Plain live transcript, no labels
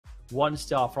1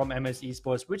 star from MS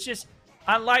Esports, which is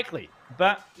unlikely.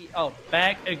 But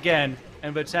back again,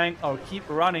 and Vatang keep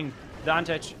running the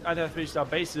anti 3-star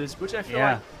bases, which I feel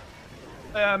like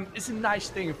is a nice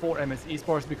thing for MS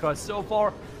Esports, because so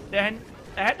far they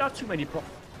had not too many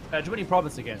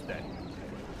problems against that.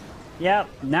 Yep,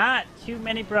 not too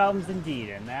many problems indeed.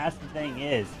 And that's the thing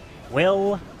is,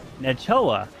 will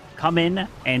Nachoa come in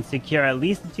and secure at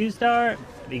least a 2-star?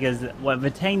 Because what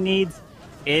Vatang needs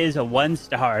is a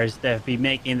 1-stars to be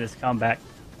making this comeback.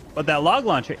 But that log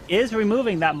launcher is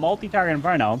removing that multi-target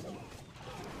Inferno.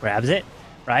 Grabs it,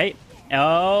 right?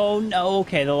 Oh, no.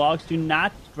 Okay, the logs do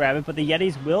not grab it, but the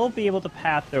Yetis will be able to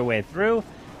path their way through.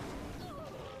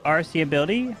 RC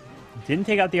ability didn't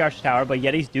take out the Arch Tower, but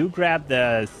Yetis do grab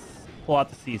pull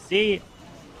out the CC.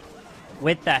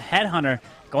 With the Headhunter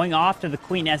going off to the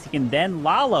Queen, as he can then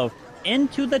Lalo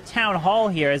into the Town Hall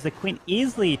here, as the Queen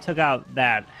easily took out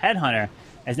that Headhunter.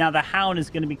 As now the Hound is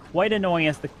going to be quite annoying,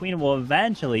 as the Queen will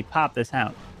eventually pop this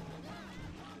Hound.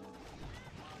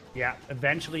 Yeah,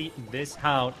 eventually this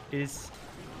Hound is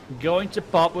going to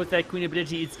pop with that Queen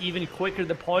ability. It's even quicker.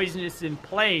 The poison is in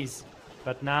place.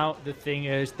 But now the thing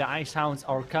is, the Ice Hounds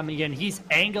are coming in. He's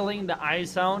angling the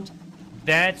Ice Hound.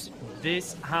 That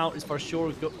this Hound is for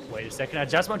sure... Wait a second. I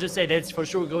just want to say that's for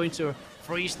sure going to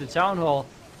freeze the Town Hall.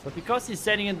 But because he's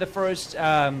setting in the first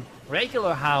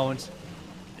regular Hound,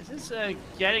 this is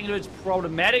getting a little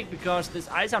problematic, because this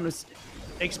Ice Hound is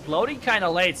exploding kind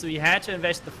of late, so he had to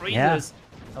invest the freezers.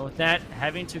 And with that,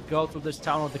 having to go through this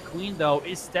Town Hall. The Queen, though,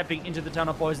 is stepping into the Town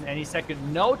Hall Poison any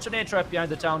second. No Tornado Trap behind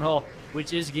the Town Hall,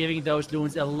 which is giving those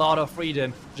Loons a lot of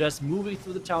freedom. Just moving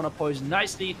through the Town Hall Poison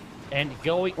nicely and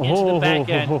going into the back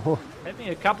end. Having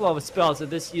a couple of spells, and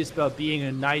this here spell being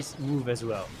a nice move as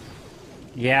well.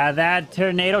 Yeah, that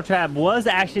Tornado Trap was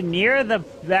actually near the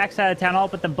backside of Town Hall,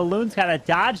 but the Balloons kind of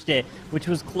dodged it, which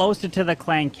was closer to the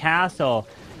Clan Castle.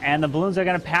 And the Balloons are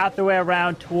going to path their way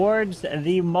around towards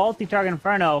the multi-target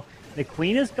Inferno. The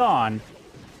Queen is gone.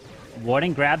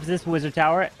 Warden grabs this Wizard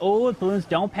Tower. Oh, the Balloons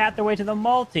don't path their way to the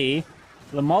multi.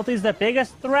 The multi is the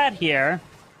biggest threat here,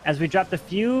 as we dropped a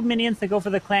few minions to go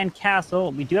for the Clan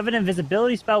Castle. We do have an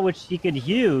invisibility spell, which he could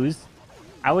use.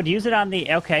 I would use it on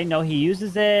the... Okay, no, he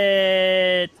uses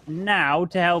it now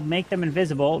to help make them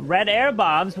invisible. Red air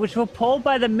bombs, which were pulled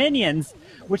by the minions,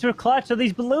 which were clutch. So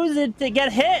these Balloons didn't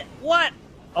get hit. What?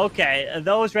 Okay,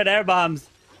 those red air bombs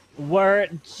were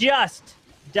just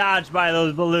dodged by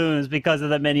those Balloons because of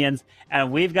the minions.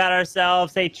 And we've got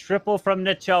ourselves a triple from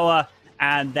Nachoa,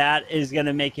 and that is going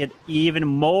to make it even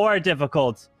more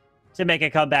difficult to make a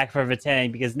comeback for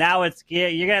Vatang, because now you're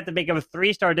going to have to make a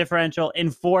 3-star differential in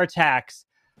 4 attacks.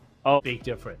 Oh, big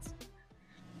difference.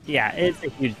 Yeah, it's a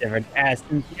huge difference. As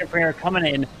Sincere Prayer coming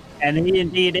in, and he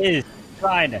indeed is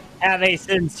trying to have a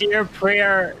sincere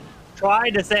prayer,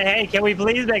 trying to say, hey, can we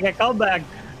please make a comeback?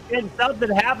 Can something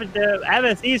happen to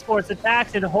MS Esports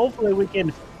attacks, and hopefully we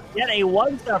can get a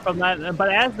 1-star from that.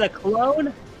 But as the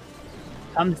clone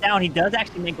comes down, he does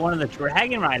actually make one of the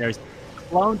Dragon Riders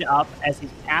cloned up as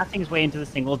he's passing his way into the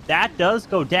single. That does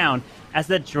go down as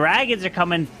the Dragons are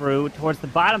coming through towards the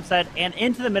bottom side and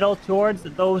into the middle towards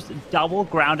those double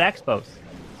ground expos.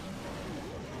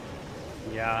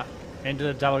 Yeah, into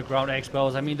the double ground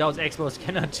expos. I mean, those expos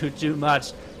cannot do too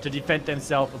much to defend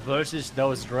themselves versus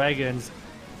those Dragons.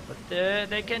 But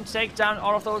they can take down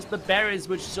all of those barbarians,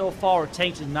 which so far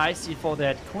tanked nicely for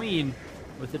that Queen,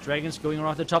 with the Dragons going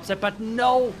around the top side. But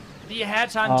no, the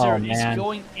Headhunter is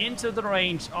going into the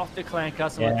range of the Clan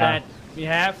Castle. With that, we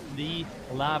have the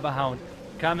Lava Hound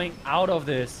coming out of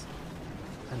this.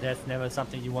 And that's never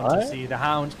something you want to see. The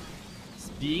Hound is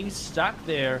being stuck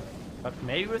there. But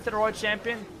maybe with the Royal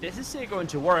Champion, this is still going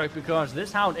to work, because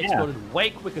this Hound exploded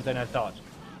way quicker than I thought.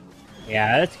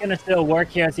 Yeah, it's going to still work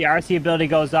here as the RC ability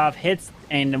goes off, hits,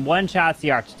 and one-shots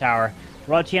the Arch Tower.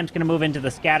 Royal Champ's going to move into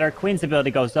the Scatter. Queen's ability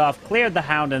goes off, cleared the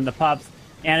Hound and the Pups.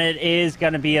 And it is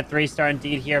going to be a 3-star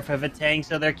indeed here for Vatang.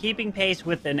 So they're keeping pace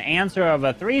with an answer of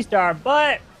a 3-star,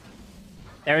 but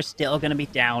they're still going to be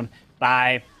down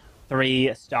by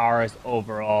 3 stars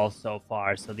overall so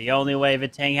far. So the only way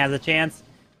Vatang has a chance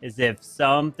is if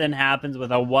something happens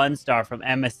with a 1-star from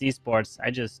MS Esports.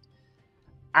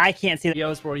 I can't see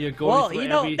videos where you're going for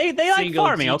every they like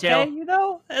farming, detail. okay? You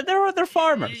know, they're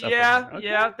farmers. Yeah,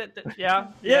 okay?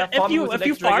 yeah. If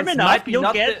you farm enough, you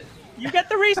get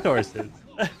the resources.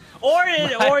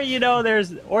 or you know, there's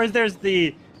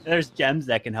gems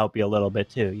that can help you a little bit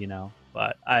too, you know.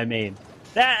 But I mean,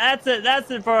 that's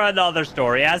it for another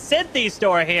story. As Cynthi's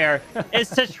story here is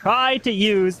to try to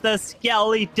use the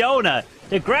Skelly Donut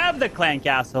to grab the Clan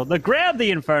Castle, to grab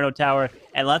the Inferno Tower,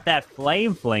 and let that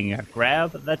Flame Flinger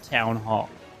grab the Town Hall.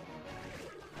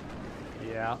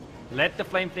 Yeah. Let the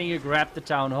Flame Flinger grab the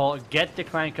Town Hall, get the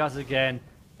Clan Castle again.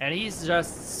 And he's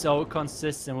just so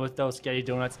consistent with those Skelly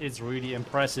Donuts. It's really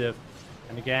impressive.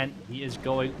 And again, he is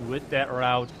going with that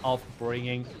route of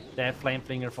bringing that Flame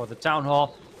Flinger for the Town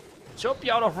Hall. Should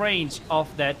be out of range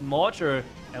of that mortar.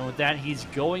 And with that, he's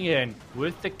going in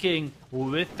with the King,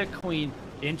 with the Queen,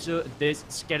 into this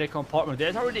scatter compartment.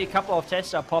 There's already a couple of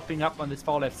Tesla popping up on this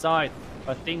far left side.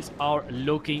 But things are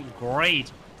looking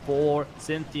great for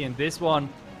Cynthia in this one.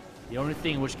 The only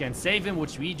thing which can save him,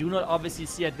 which we do not obviously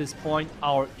see at this point,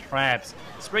 are traps.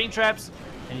 Spring traps,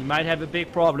 and he might have a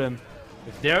big problem.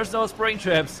 If there's no spring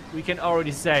traps, we can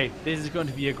already say this is going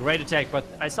to be a great attack, but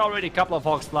I saw already a couple of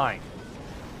hogs flying.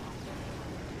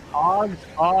 Hogs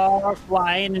are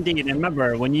flying indeed. And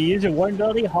remember, when you use your one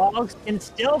ability, hogs can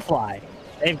still fly.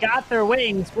 They've got their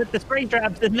wings with the spring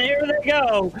traps, and there they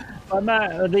go.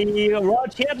 The Raw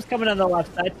Champs coming on the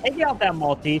left side, taking out that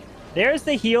multi. There's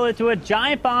the heal into a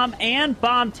giant bomb and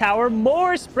bomb tower.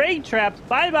 More spring traps.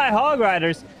 Bye-bye, Hog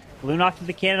Riders. Balloon off to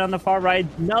the cannon on the far right.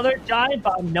 Another giant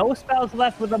bomb. No spells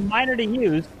left with a miner to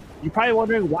use. You're probably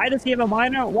wondering, why does he have a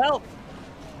miner? Well,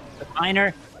 the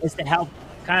miner is to help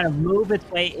kind of move its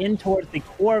way in towards the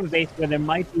core of the base where there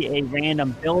might be a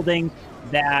random building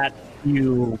that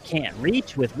you can't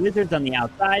reach with wizards on the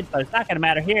outside, but it's not going to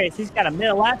matter here. He's got a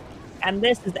middle left, and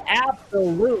this is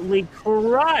absolutely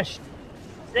crushed.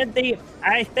 Cynthia,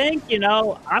 I think,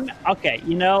 okay,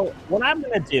 what I'm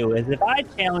going to do is if I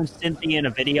challenge Cynthia in a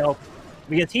video,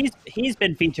 because he's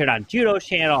been featured on Judo's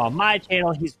channel, on my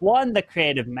channel, he's won the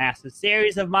Creative Massive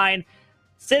series of mine.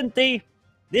 Cynthia,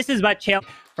 this is my challenge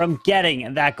from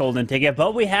getting that golden ticket,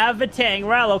 but we have Vatang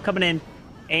Rallo coming in,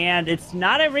 and it's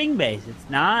not a ring base. It's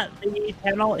not the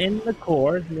town hall in the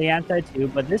core, the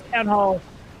anti-2, but this town hall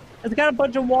has got a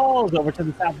bunch of walls over to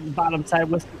the top and the bottom side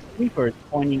with some sweepers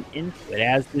pointing into it.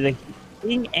 As the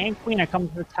King and Queen are coming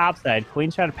to the top side.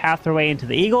 Queen's trying to path their way into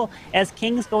the Eagle, as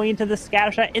King's going into the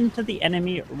scatter shot into the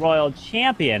enemy Royal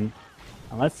Champion.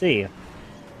 And let's see.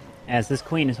 As this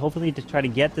Queen is hopefully to try to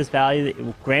get this value,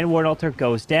 the Grand Warden Altar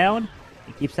goes down.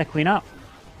 He keeps that Queen up.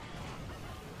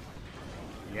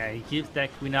 Yeah, he keeps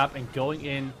that Queen up and going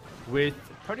in with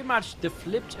pretty much the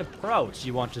flipped approach,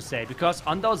 you want to say, because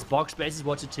on those box bases,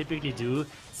 what you typically do,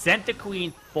 send the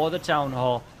Queen for the Town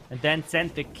Hall and then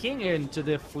send the King into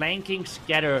the flanking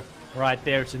scatter right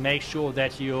there to make sure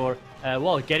that you're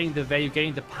getting the value,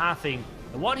 getting the pathing.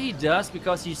 And what he does,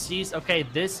 because he sees, okay,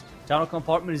 this Town Hall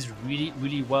compartment is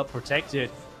really well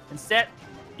protected, instead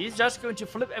he's just going to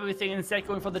flip everything, and instead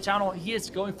going for the Town Hall, he is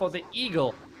going for the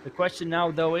Eagle. The question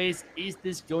now, though, is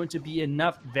this going to be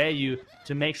enough value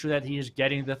to make sure that he is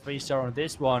getting the 3-star on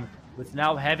this one, with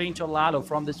now having to Lalo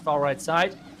from this far right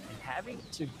side and having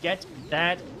to get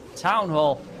that Town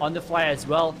Hall on the fly as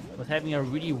well, with having a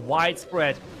really wide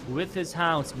spread with his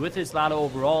Hounds, with his Lalo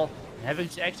overall, and having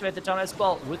to activate the Town as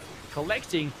well with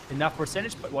collecting enough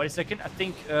percentage. But wait a second, I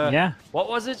think, what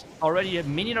was it? Already a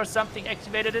minion or something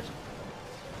activated it?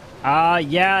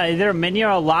 Yeah, either a minion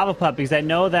or a lava pup, because I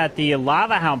know that the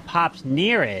lava hound pops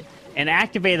near it and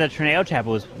activated the tornado trap,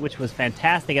 which was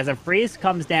fantastic. As a freeze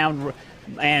comes down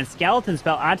and skeleton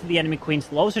spell onto the enemy Queen,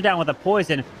 slows her down with a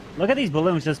poison. Look at these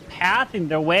balloons just pathing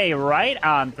their way right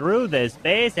on through this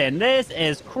base, and this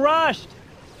is crushed.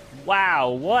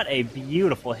 Wow, what a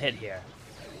beautiful hit here.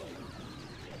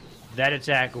 That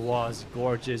attack was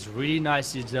gorgeous, really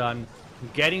nicely done,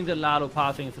 getting the Lalo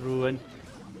pathing through, and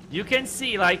you can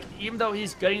see, like, even though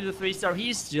he's getting the 3-star,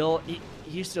 he's still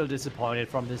disappointed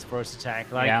from this first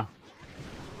attack. Like, yeah.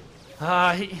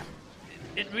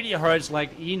 It really hurts.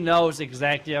 Like, he knows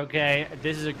exactly, okay,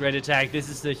 this is a great attack. This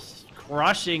is the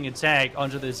crushing attack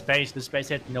onto this space. The space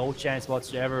had no chance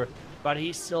whatsoever, but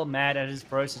he's still mad at his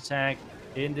first attack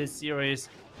in this series.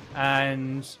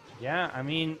 And yeah, I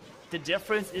mean, the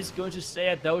difference is going to stay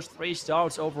at those 3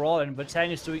 stars overall, and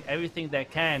Vatang is doing everything they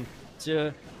can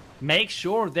to make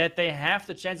sure that they have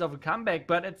the chance of a comeback,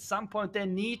 but at some point they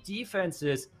need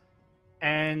defenses.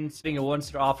 And being a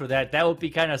 1-star after that would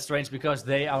be kind of strange, because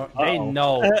they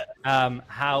know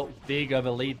how big of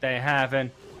a lead they have. And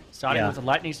starting with the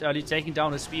Lightnings early, taking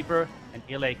down the Sweeper, and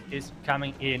Ilek is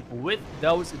coming in with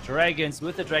those dragons,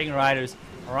 with the Dragon Riders,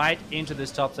 right into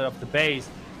this top side of the base,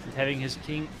 and having his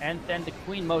King and then the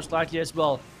Queen most likely as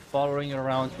well following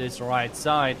around this right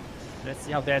side. Let's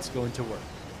see how that's going to work.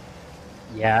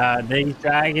 Yeah, these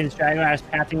Dragon Riders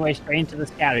pathing away straight into the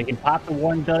scatter. You can pop the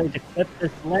Warden ability to clip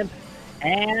this limp,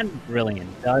 and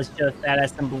brilliant. Does just that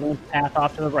as some balloons path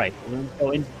off to the right. Balloons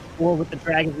go into the pool with the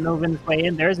Dragons moving his way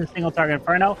in. There's a single target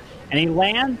Inferno, and he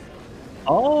lands.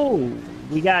 Oh,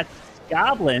 we got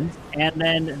Goblins, and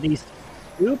then these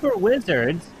Super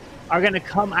Wizards are going to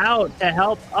come out to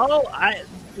help. Oh,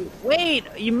 wait.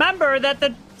 You remember that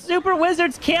the Super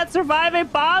Wizards can't survive a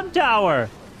bomb tower.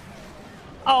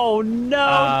 Oh,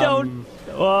 no, don't.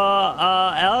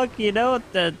 Elk, you know,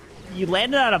 you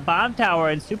landed on a bomb tower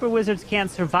and Super Wizards can't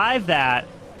survive that.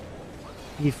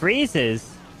 He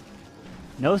freezes.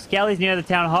 No skellies near the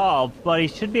town hall, but he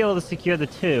should be able to secure the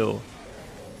 2.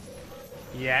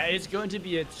 Yeah, it's going to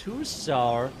be a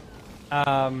 2-star.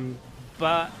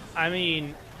 But, I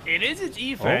mean, it is a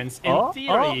defense. In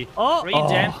theory,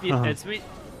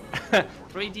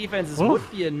 3 defenses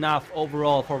would be enough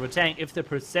overall for Vatang if the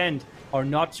percent are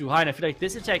not too high. And I feel like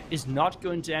this attack is not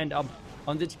going to end up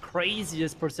on the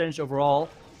craziest percentage overall.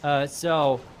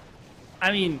 So,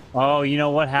 I mean... Oh, you know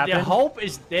what happened? The hope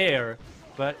is there,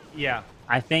 but yeah.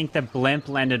 I think the blimp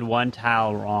landed 1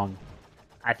 tile wrong.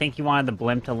 I think he wanted the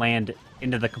blimp to land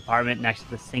into the compartment next to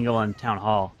the single in town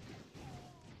hall.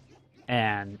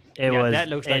 And that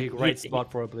looks like a great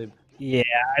spot for a blimp. Yeah,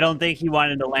 I don't think he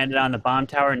wanted to land it on the bomb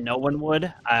tower. No one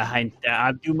would. I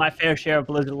do my fair share of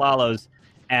Blizzard Lalos,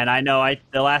 and I know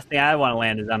the last thing I want to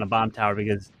land is on a bomb tower,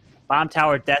 because bomb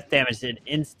tower death damage is an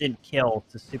instant kill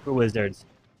to Super Wizards.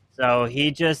 So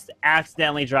he just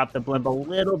accidentally dropped the blimp a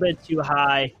little bit too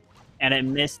high, and it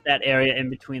missed that area in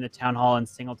between the town hall and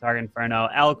single target Inferno.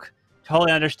 Elk,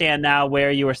 totally understand now where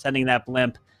you were sending that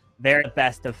blimp. They're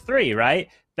best of 3, right?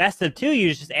 Best of 2, you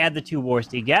just add the 2 wars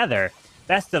together.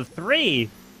 Best of 3,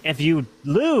 if you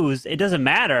lose, it doesn't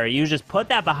matter. You just put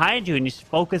that behind you and you just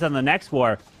focus on the next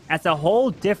war. That's a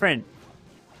whole different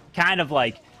kind of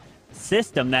like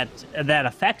system that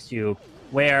affects you,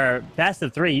 where best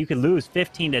of 3, you could lose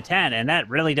 15-10, and that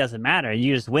really doesn't matter.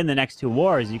 You just win the next 2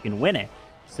 wars, you can win it.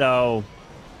 So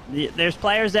there's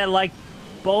players that like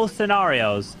both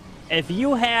scenarios. If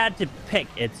you had to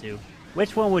pick, Itsu,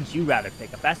 which one would you rather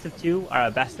pick, a best of 2 or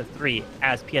a best of 3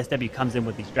 as PSW comes in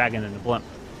with these dragons and the blimp?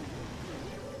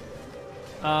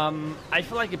 I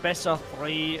feel like a best of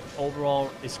 3 overall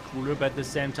is cooler, but at the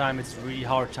same time, it's really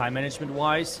hard time management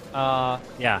wise.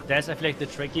 Yeah. That's, I feel like, the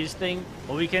trickiest thing.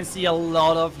 But we can see a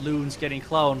lot of loons getting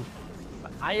cloned.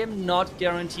 But I am not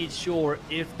guaranteed sure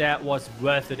if that was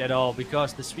worth it at all,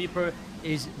 because the sweeper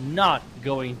is not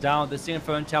going down. The single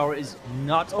Fern Tower is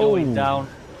not going down,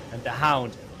 and the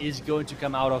Hound is going to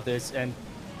come out of this, and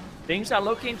things are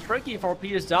looking tricky for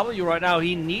PSW right now.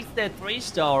 He needs that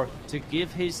 3-star to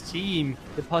give his team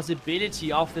the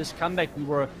possibility of this comeback we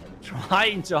were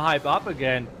trying to hype up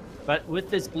again. But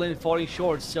with this blimp falling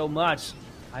short so much,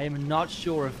 I am not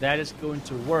sure if that is going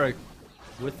to work.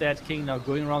 With that king now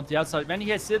going around the outside. Man,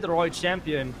 he has still the Royal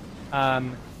Champion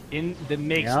in the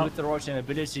mix with the Royal Champion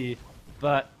ability,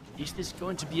 but is this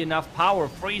going to be enough power?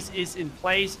 Freeze is in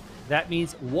place. That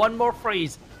means 1 more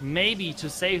freeze, maybe to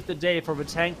save the day for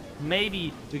Vatang,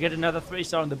 maybe to get another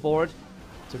 3-star on the board,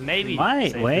 to maybe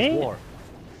save this war.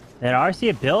 That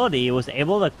RC ability was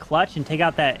able to clutch and take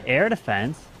out that air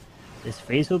defense. This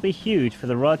freeze will be huge for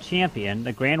the Royal Champion,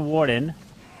 the Grand Warden.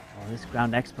 Oh, this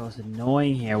Ground Expo is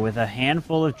annoying here with a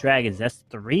handful of dragons. That's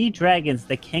 3 dragons.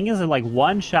 The king is like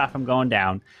 1 shot from going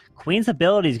down. Queen's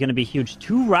ability is going to be huge.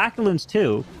 2 rocket loons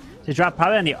too. To drop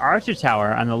probably on the Archer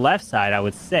Tower on the left side, I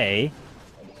would say.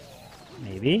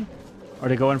 Maybe. Or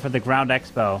to go in for the Ground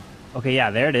Expo. Okay,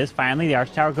 yeah, there it is. Finally, the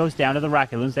Archer Tower goes down to the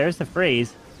rocket loons. There's the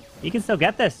freeze. He can still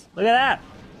get this. Look at that.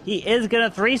 He is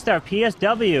going to 3-star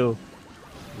PSW.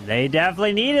 They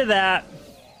definitely needed that.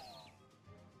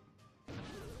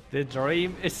 The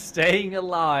dream is staying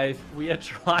alive. We are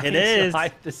trying to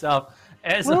hype this up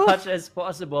as much as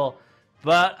possible.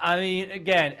 But, I mean,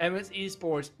 again, MS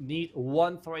Esports need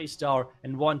 1 3-star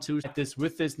and 1 2-star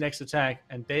with this next attack,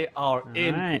 and they are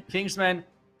in. Right. Kingsman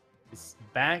is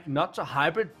back, not to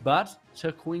Hybrid, but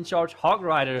to Queen Charge Hog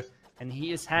Rider, and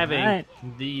he is having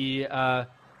the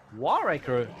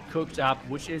Warwrecker cooked up,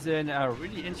 which is a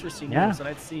really interesting move. So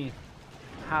let's see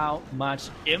how much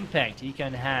impact he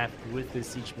can have with this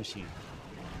Siege Machine.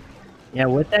 Yeah,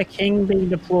 with that King being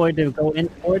deployed to go in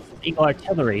towards the Eagle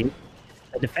Artillery,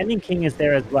 the defending king is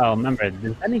there as well. Remember, the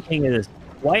defending king is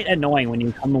quite annoying when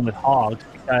you come in with hogs,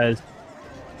 because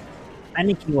the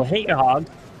defending king will hit your hogs,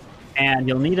 and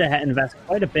you'll need to invest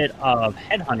quite a bit of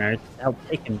headhunters to help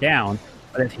take him down.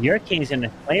 But if your king is going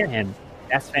to clear him,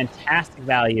 that's fantastic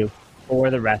value for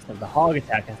the rest of the hog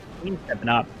attack. As the queen's stepping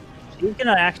up, she's going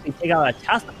to actually take out a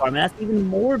Tesla farm, and that's even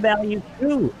more value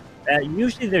too.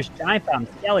 Usually there's giant farms,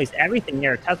 skellies, everything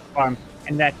near a Tesla farm,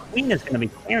 and that queen is going to be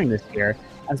clearing this here.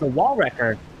 As the wall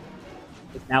wrecker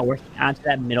is now working onto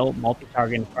that middle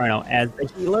multi-target Inferno, as the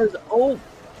healers, they're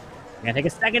gonna take a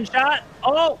second shot.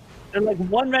 They're like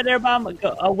 1 red air bomb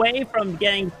away from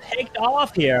getting picked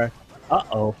off here.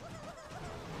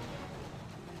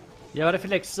 Yeah, but I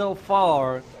feel like so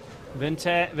far,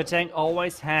 Vatang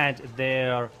always had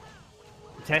their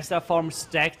Tesla farm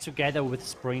stacked together with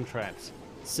spring traps.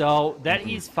 So that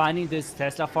he's finding this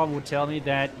Tesla farm would tell me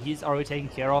that he's already taken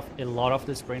care of a lot of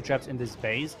the spring traps in this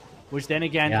base, which then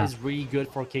again is really good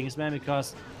for Kingsman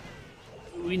because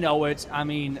we know it. I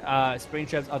mean, spring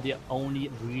traps are the only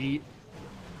really,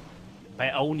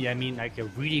 by only I mean like a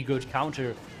really good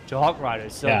counter to Hog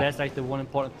Riders. So that's like the one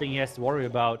important thing he has to worry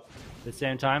about. At the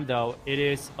same time, though, it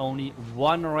is only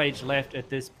one rage left at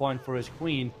this point for his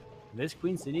queen. This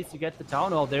queen still needs to get the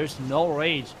town hall. There's no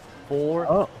rage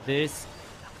for this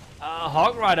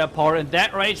Hog Rider part, and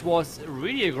that rage was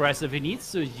really aggressive. He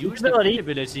needs to use the queen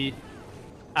ability.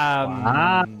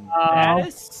 Wow. That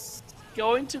is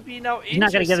going to be now interesting. He's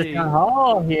not going to get a town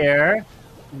hall here.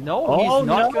 No, he's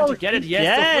not going to get it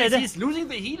yet. He's losing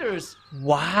the healers.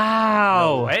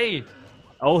 Wow. No way.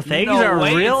 Oh, things are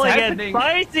really getting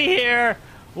spicy here.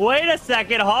 Wait a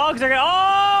second. Hogs are going to...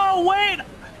 Oh, wait.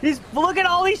 Look at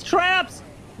all these traps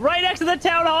right next to the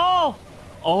town hall.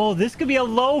 Oh, this could be a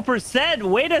low percent.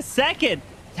 Wait a second.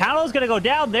 Town hall's going to go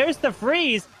down. There's the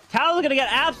freeze. Town hall's going to get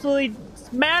absolutely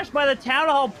smashed by the town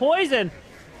hall poison.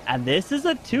 And this is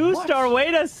a 2-star. What?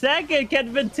 Wait a second.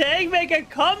 Can Vatang make a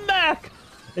comeback?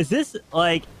 Is this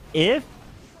like if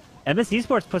MS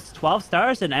Esports puts 12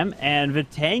 stars and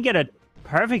Vatang get a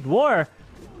perfect war,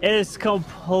 it is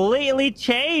completely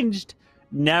changed.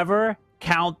 Never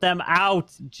count them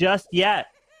out just yet.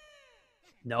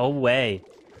 No way.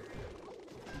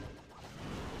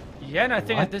 Yeah, and I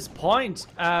think at this point,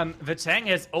 Vatang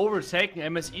has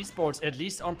overtaken MS Esports, at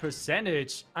least on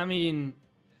percentage. I mean,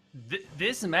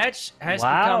 this match has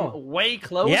become way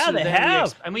closer than we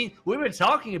have. I mean, we were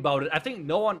talking about it. I think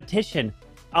no one...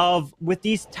 with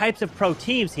these types of pro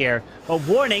teams here. But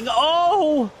warning,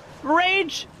 oh!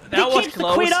 Rage! That was keeps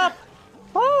close. The queen up.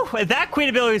 Oh, if that queen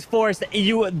ability was forced,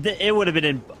 it would have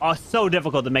been so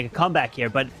difficult to make a comeback here.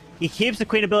 But he keeps the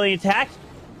queen ability intact.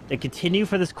 They continue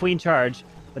for this queen charge.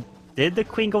 But did the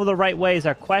queen go the right way is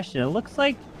our question. It looks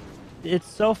like it's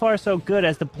so far so good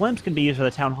as the blimps can be used for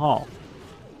the town hall.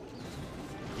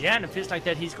 Yeah, and it feels like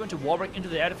that he's going to wall break into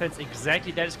the air defense.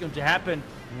 Exactly that is going to happen.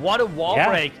 What a wall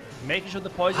break. Making sure the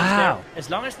poison is there. As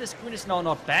long as this queen is now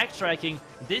not backtracking,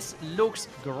 this looks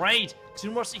great.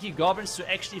 2 more sneaky goblins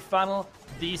to actually funnel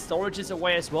the storages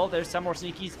away as well. There's some more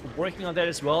sneakies working on that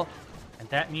as well. And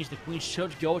that means the queen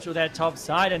should go to that top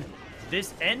side. And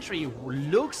this entry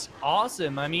looks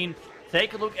awesome. I mean,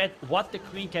 take a look at what the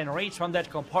queen can reach from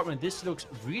that compartment. This looks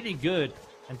really good.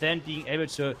 And then being able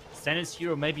to send his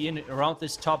hero maybe in around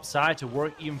this top side to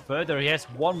work even further. He has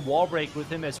 1 wall break with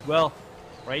him as well.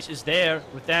 Rage is there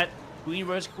with that queen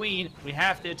versus queen. We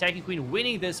have the attacking queen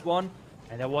winning this one.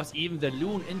 And there was even the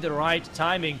loon in the right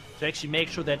timing to actually make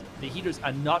sure that the healers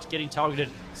are not getting targeted.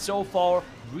 So far,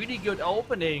 really good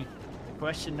opening. The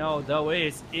question now, though,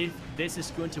 is if this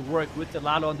is going to work with the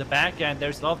Lalo on the back end.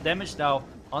 There's a lot of damage now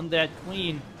on that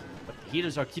queen. But the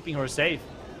healers are keeping her safe.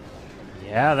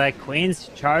 Yeah, that queen's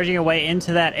charging away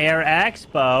into that air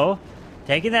expo.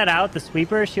 Taking that out, the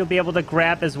sweeper she'll be able to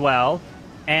grab as well.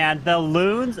 And the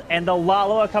loons and the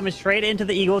Lalo are coming straight into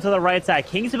the eagle to the right side.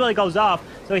 King's ability goes off,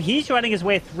 so he's running his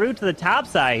way through to the top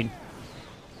side.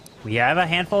 We have a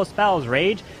handful of spells,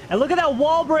 Rage. And look at that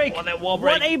wall break. Oh, that wall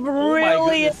break. What a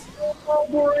brilliant wall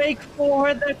break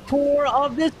for the core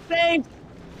of this base.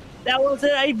 That was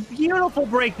a beautiful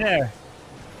break there.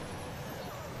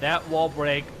 That wall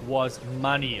break was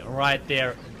money right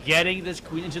there. Getting this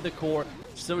queen into the core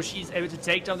so she's able to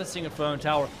take down the single phone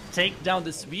tower, take down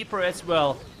the sweeper as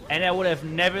well. And I would have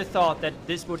never thought that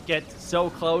this would get so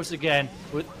close again.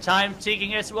 With time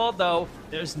ticking as well, though,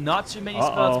 there's not too many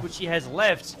spells which she has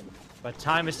left. But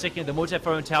time is ticking. The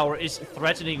multi-phone tower is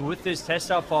threatening with this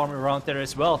Tesla farm around there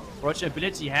as well. Roger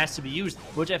ability has to be used.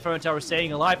 Multi-phone tower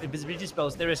staying alive. Invisibility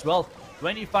spells there as well.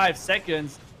 25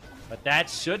 seconds. But that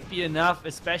should be enough,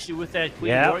 especially with that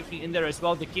queen working in there as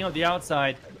well. The king on the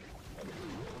outside.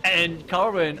 And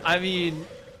Carvin, I mean,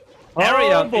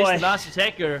 Ariam is the last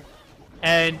attacker.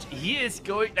 And he is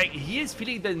going, like, he is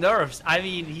feeling the nerves. I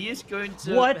mean, he is going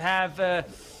to have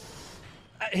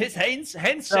his hands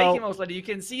shaking most likely. You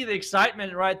can see the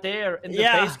excitement right there in the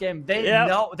base game. They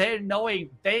know, they're knowing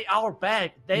they are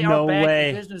back. They are back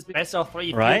in business. Best of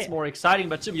 3 feels more exciting,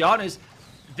 but to be honest,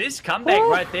 this comeback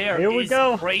right there is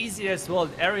crazy as well.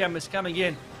 Ariam is coming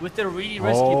in with the really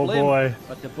risky blimp,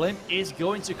 but the blimp is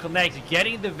going to connect,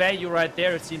 getting the value right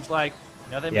there. It seems like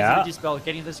another invisibility spell,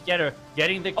 getting this together,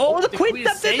 getting the the queen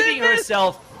is saving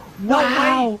herself. No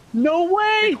way! No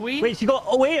way! The queen? Wait, she go.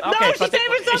 Oh wait! Okay, no, she saved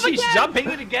herself again. She's jumping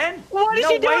it again. What is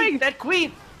she doing? That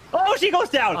queen. Oh, she goes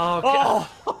down. Oh.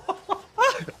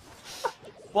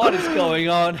 What is going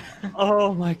on?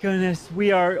 Oh my goodness,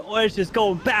 it's just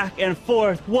going back and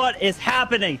forth. What is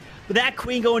happening? But that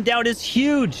queen going down is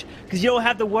huge because you don't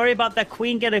have to worry about that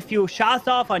queen getting a few shots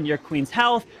off on your queen's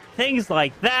health, things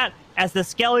like that, as the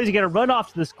Skellies are going to run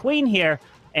off to this queen here.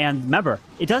 And remember,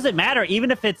 it doesn't matter, even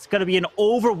if it's going to be an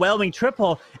overwhelming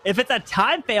triple. If it's a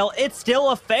time fail, it's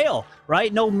still a fail,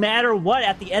 right? No matter what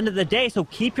at the end of the day. So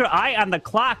keep your eye on the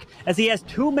clock as he has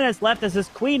 2 minutes left as this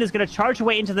queen is going to charge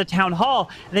away into the town hall.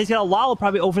 And he's going to lollo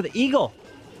probably over the eagle.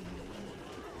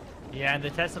 Yeah, and the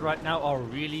Tesla right now are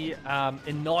really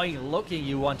annoying looking,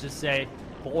 you want to say,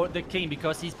 for the king,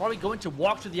 because he's probably going to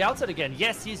walk to the outside again.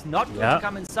 Yes, he's not going to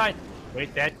come inside.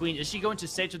 Wait, that queen, is she going to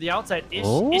stay to the outside?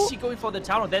 Is she going for the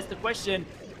tower? That's the question.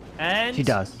 And she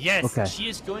does. Yes, she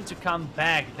is going to come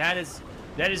back. That is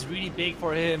really big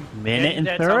for him. Minute and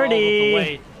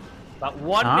 30. But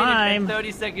 1 minute and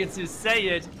 30 seconds to say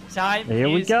it. Time Here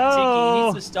is we go. ticking. He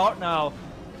needs to start now.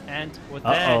 And with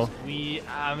that, we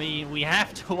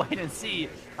have to wait and see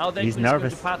how that queen is going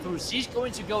to pass through. She's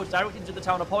going to go directly into the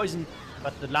town of poison,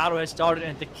 but the Lado has started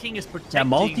and the king is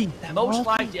protecting most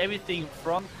likely everything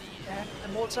from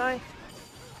the multi.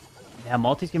 Yeah,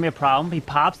 multi's gonna be a problem. He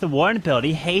pops the Warren ability,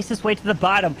 he hastes his way to the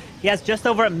bottom. He has just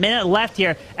over a minute left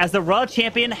here as the Royal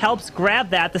Champion helps grab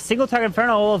that. The single target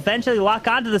Inferno will eventually lock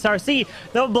onto this RC.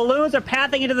 The balloons are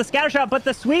pathing into the scatter shot, but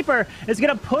the sweeper is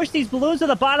gonna push these balloons to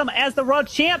the bottom as the Royal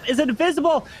Champ is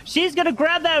invisible. She's gonna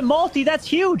grab that multi. That's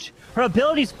huge. Her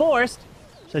ability's forced,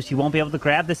 so she won't be able to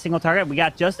grab the single target. We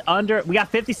got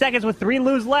 50 seconds with 3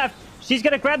 loos left. She's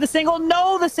gonna grab the single.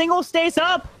 No, the single stays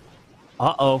up.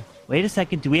 Uh-oh. Wait a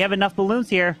second. Do we have enough balloons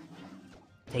here?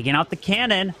 Taking out the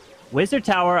cannon. Wizard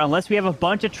Tower, unless we have a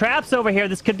bunch of traps over here,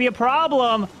 this could be a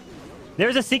problem.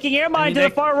 There's a Seeking Air Mine to the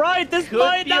far right. This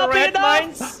might not be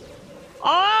enough. Mines.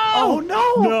 Oh,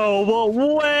 no. No,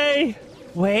 well,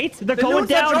 wait. They're going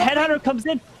down. Headhunter comes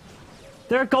in.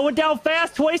 They're going down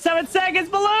fast. 27 seconds.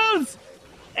 Balloons.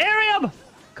 Arium.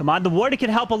 Come on, the Warden can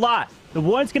help a lot. The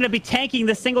Warden's going to be tanking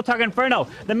the single target Inferno.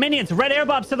 The minions, red air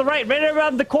bombs to the right, red air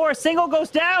bomb to the core. Single goes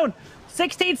down.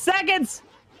 16 seconds.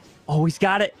 Oh, he's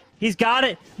got it. He's got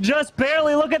it. Just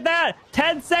barely. Look at that.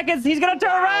 10 seconds. He's going to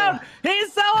turn around.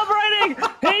 He's celebrating.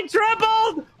 He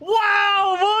tripled.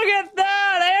 Wow, look at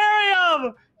that.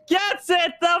 Arium gets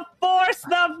it. The force,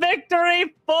 the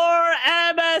victory for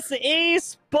MS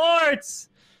Esports.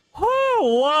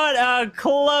 Whew, what a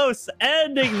close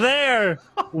ending there.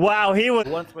 Wow, he was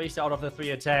 1 3-star out of the 3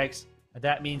 attacks.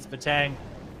 That means Vatang,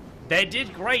 they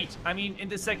did great. I mean, in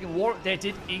the second war, they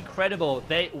did incredible.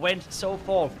 They went so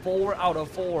far, 4 out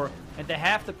of 4, and they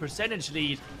have the percentage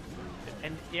lead.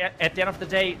 And yeah, at the end of the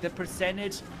day, the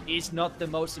percentage is not the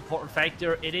most important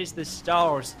factor. It is the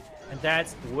stars, and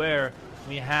that's where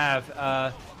we have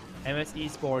MS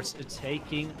Esports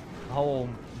taking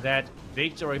home that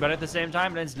victory. But at the same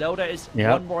time, Loda is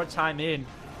one more time in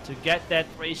to get that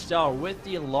 3-star with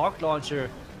the lock launcher.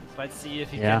 Let's see if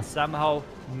he can somehow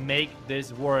make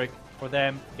this work for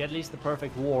them, get at least the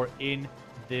perfect war in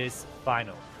this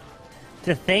final.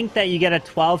 To think that you get a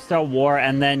 12-star war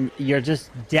and then you're just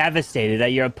devastated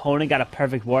that your opponent got a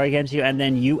perfect war against you and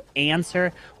then you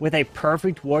answer with a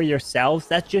perfect war yourselves,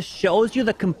 that just shows you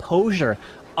the composure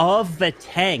of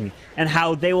Vatang and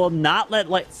how they will not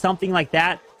let something like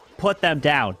that put them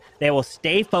down. They will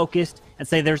stay focused and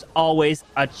say there's always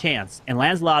a chance. And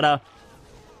Lanslada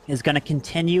is going to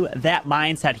continue that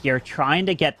mindset here, trying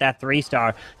to get that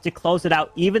 3-star to close it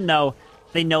out, even though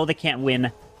they know they can't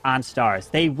win on stars.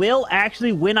 They will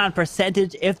actually win on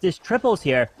percentage if this triples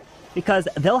here, because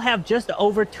they'll have just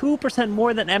over 2%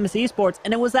 more than MS Esports,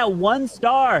 and it was that 1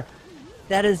 star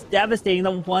that is devastating,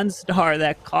 the 1 star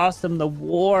that cost them the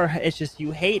war. It's just,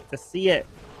 you hate to see it.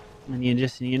 And you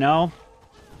just, you know,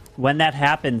 when that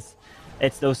happens,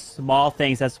 it's those small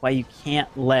things. That's why you can't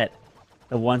let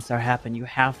the 1-star happen. You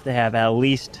have to have at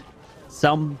least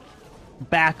some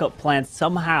backup plan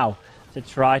somehow to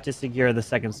try to secure the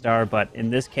 2nd star. But in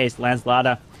this case,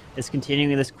 Lanslada is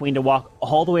continuing this queen to walk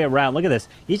all the way around. Look at this.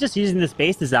 He's just using this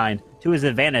base design to his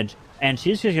advantage. And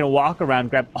she's just going to walk around,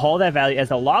 grab all that value as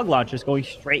the log launcher is going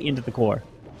straight into the core.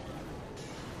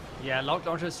 Yeah, log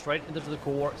launcher straight into the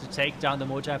core to take down the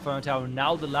multi-inferno tower.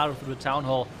 Now the Lado through the town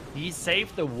hall. He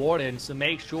saved the warden to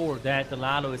make sure that the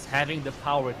Lado is having the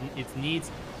power it needs.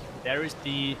 There is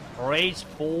the rage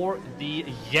for the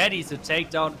Yetis to take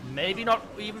down maybe not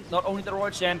only the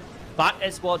Royal Champ, but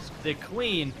as well the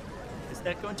Queen. Is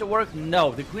that going to work?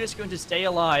 No, the Queen is going to stay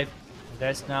alive.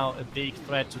 There's now a big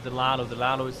threat to the Lado. The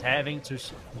Lado is having to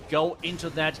go into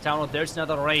that town hall. There's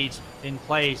another rage in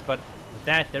place, but with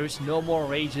that, there is no more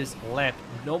rages left.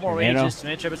 No more rages.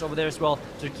 Tornado Trap is over there as well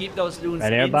to keep those loons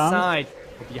inside.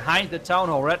 behind the Town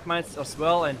Hall Red Mines as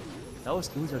well, and those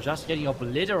goons are just getting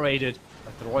obliterated.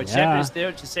 But the Royal Champ is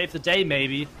there to save the day,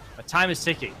 maybe, but time is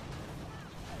ticking.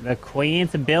 The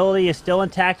Queen's ability is still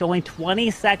intact, only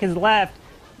 20 seconds left.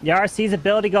 The RC's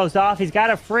ability goes off, he's got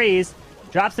to freeze.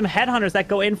 Drops some Headhunters that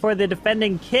go in for the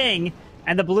defending King,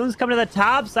 and the Balloons come to the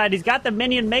top side. He's got the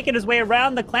minion making his way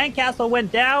around. The Clan Castle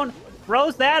went down,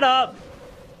 throws that up.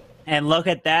 And look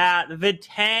at that,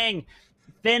 Vatang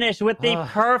finished with the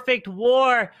perfect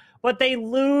war. But they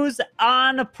lose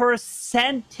on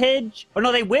percentage. Or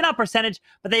no, they win on percentage,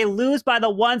 but they lose by the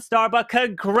 1 star. But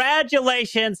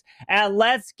congratulations, and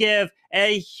let's give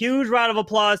a huge round of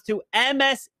applause to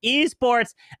MS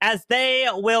Esports as they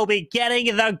will be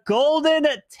getting the golden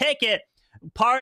ticket.